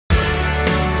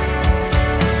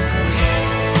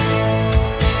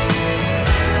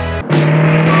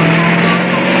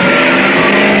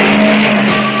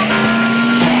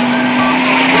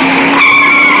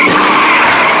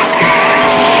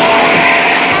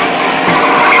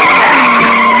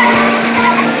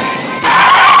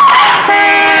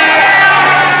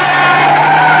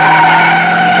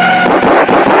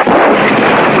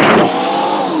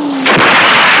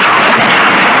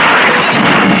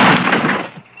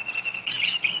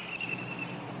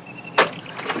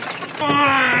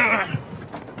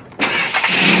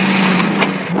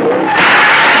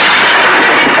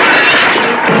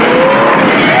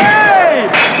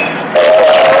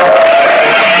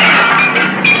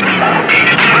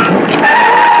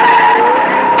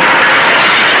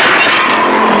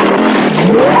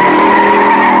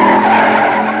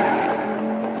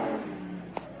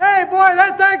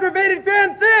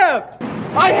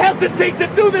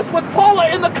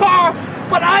car,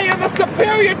 but I am a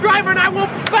superior driver and I will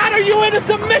batter you into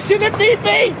submission if need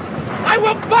be. I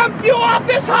will bump you off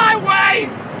this highway.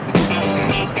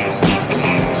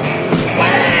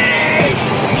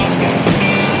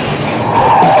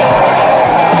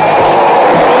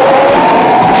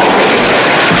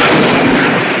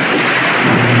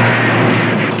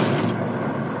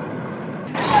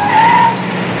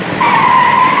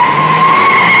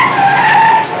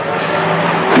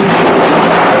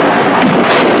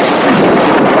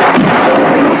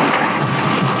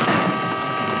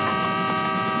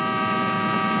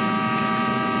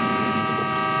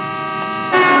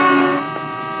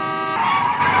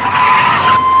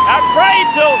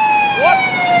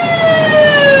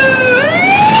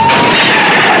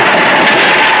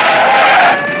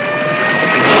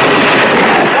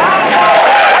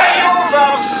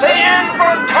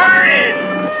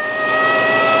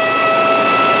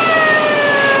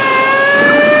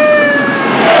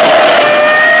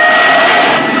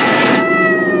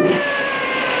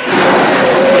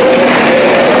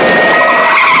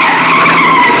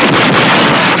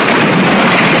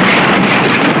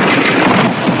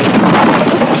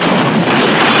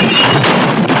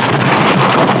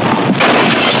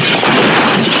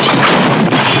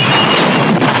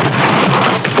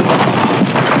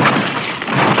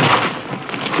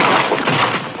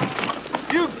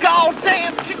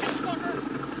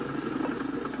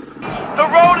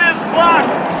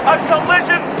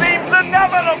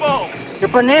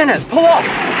 Bananas, pull up!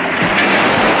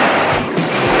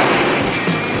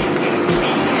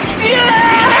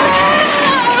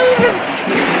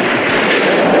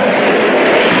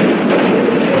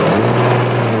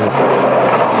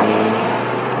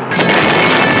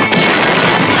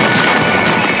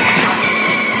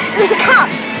 There's a cop!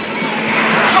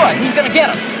 Good, he's gonna get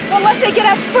us. Well, unless they get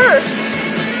us first.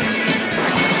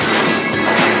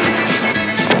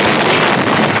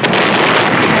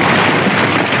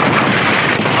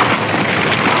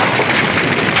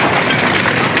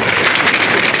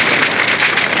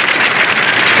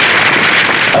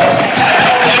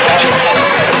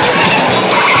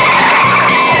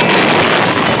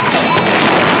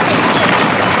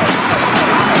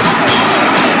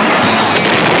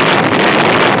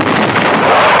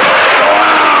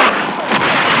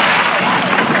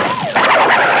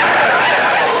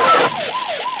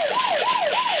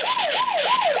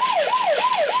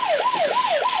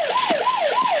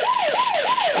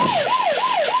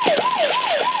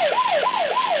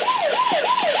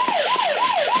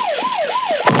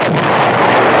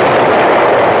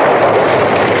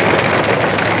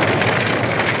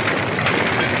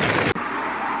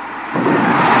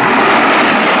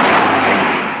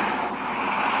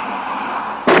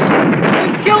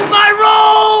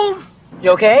 You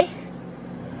okay?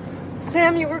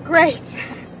 Sam, you were great.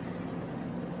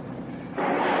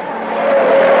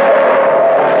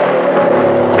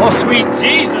 Oh, sweet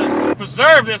Jesus,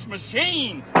 preserve this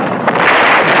machine.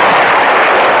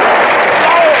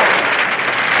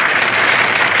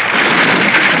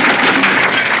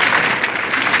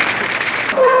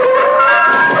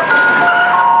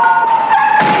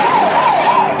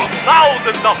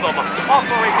 Thousands of them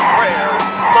offering prayers,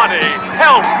 money,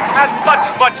 help, and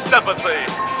much sympathy.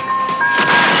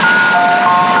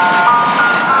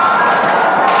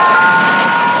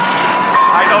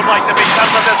 I don't like to be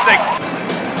pessimistic.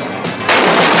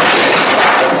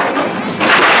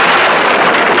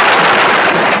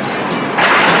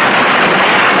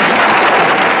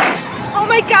 Oh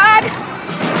my God!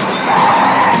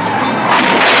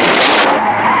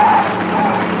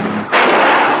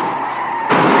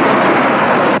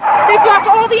 They blocked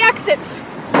all the exits!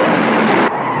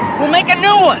 We'll make a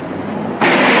new one!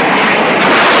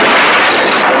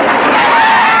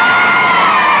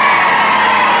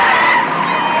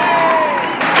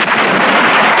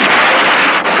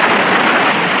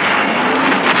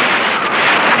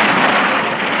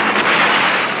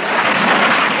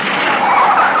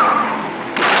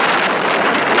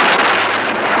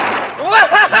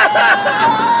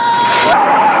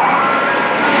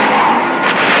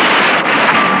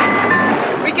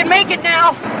 We can make it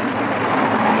now!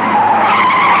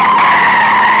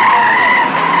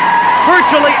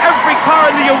 Virtually every car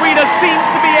in the arena seems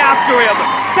to be after him.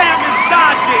 Sam is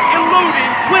dodging,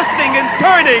 eluding, twisting, and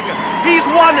turning. He's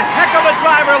one heck of a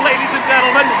driver, ladies and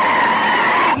gentlemen.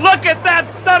 Look at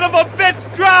that son of a bitch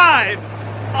drive!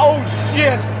 Oh,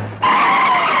 shit!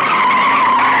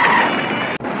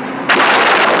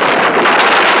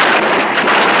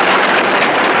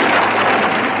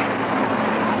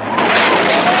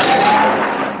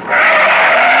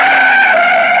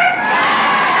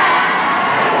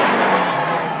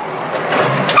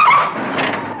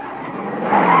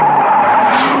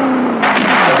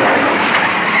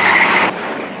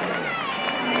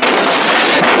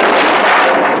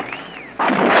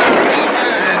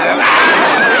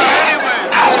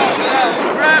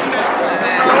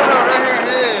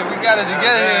 got us to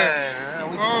get here.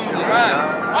 We just right.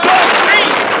 Oh,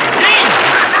 Steve!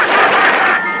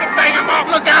 Bang him off!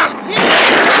 Look out!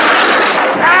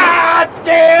 Ah,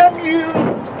 damn you!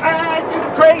 Ah, you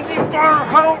crazy fur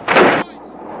hoe!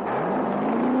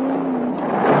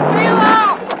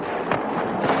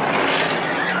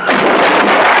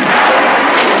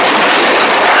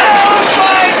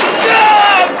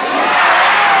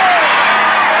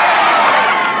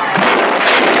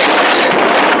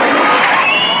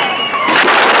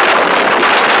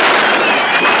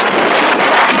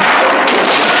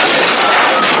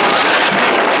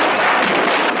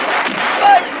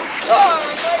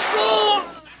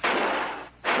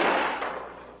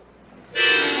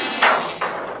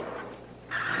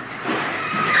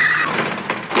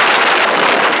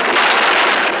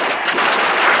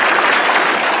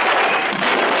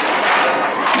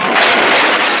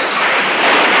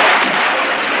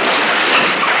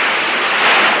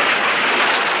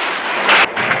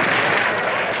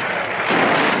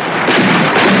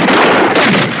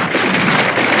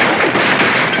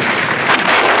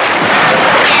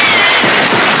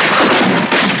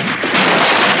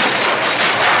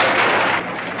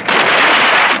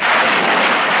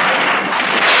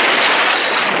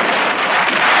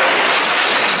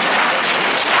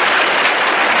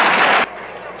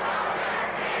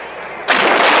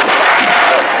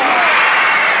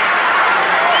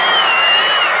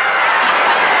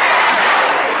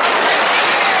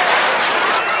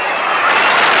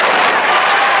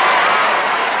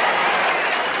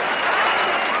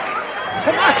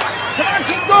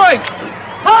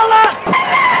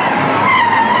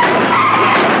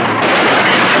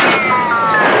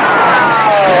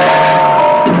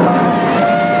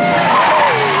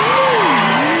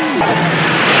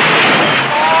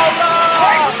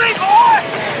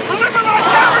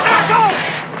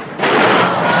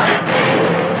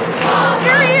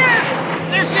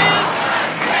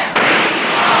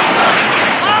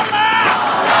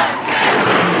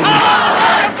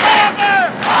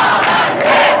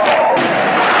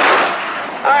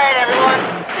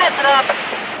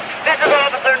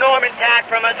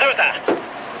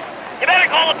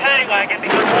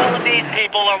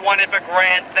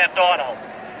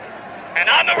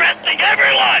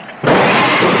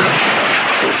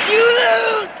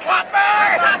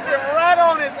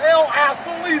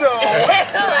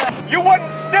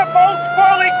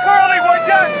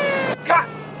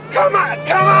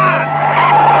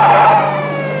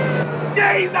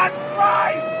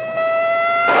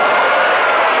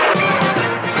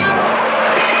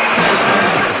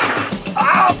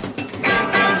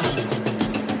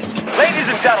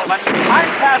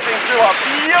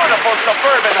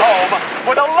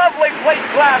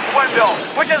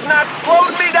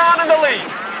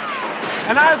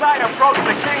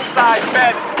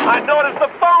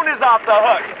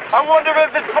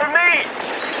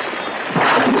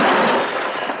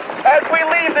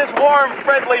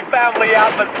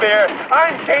 Atmosphere,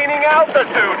 I'm gaining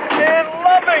altitude and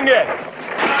loving it.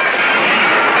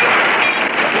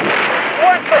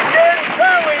 Once again,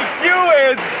 Curly Q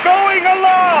is going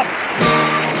aloft.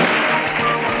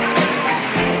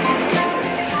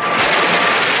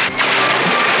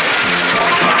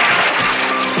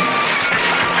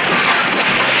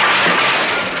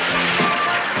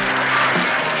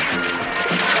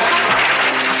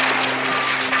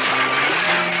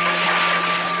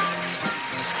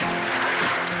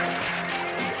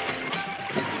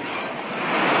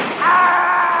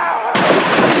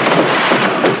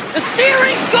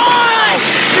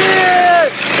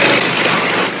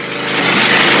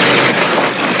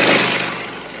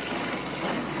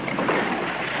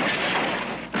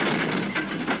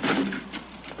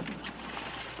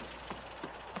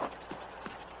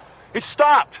 It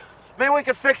stopped. Maybe we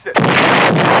can fix it.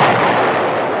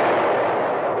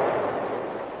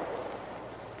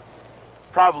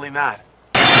 Probably not.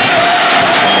 Where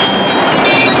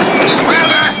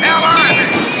the hell are they?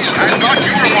 I thought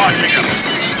you were watching them.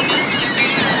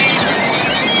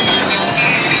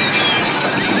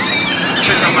 I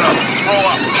think I'm gonna throw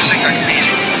up. I think I see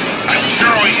it. I'm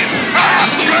zeroing in. Ah,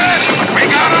 good! We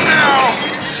got him now!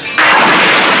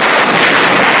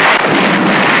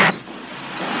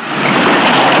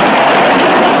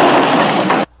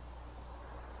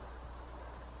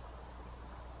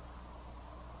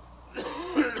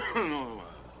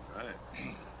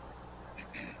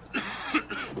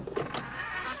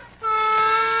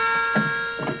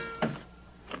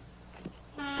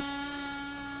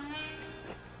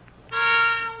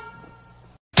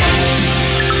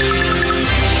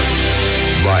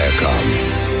 Viacom.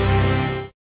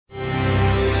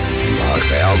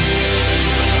 Marcel.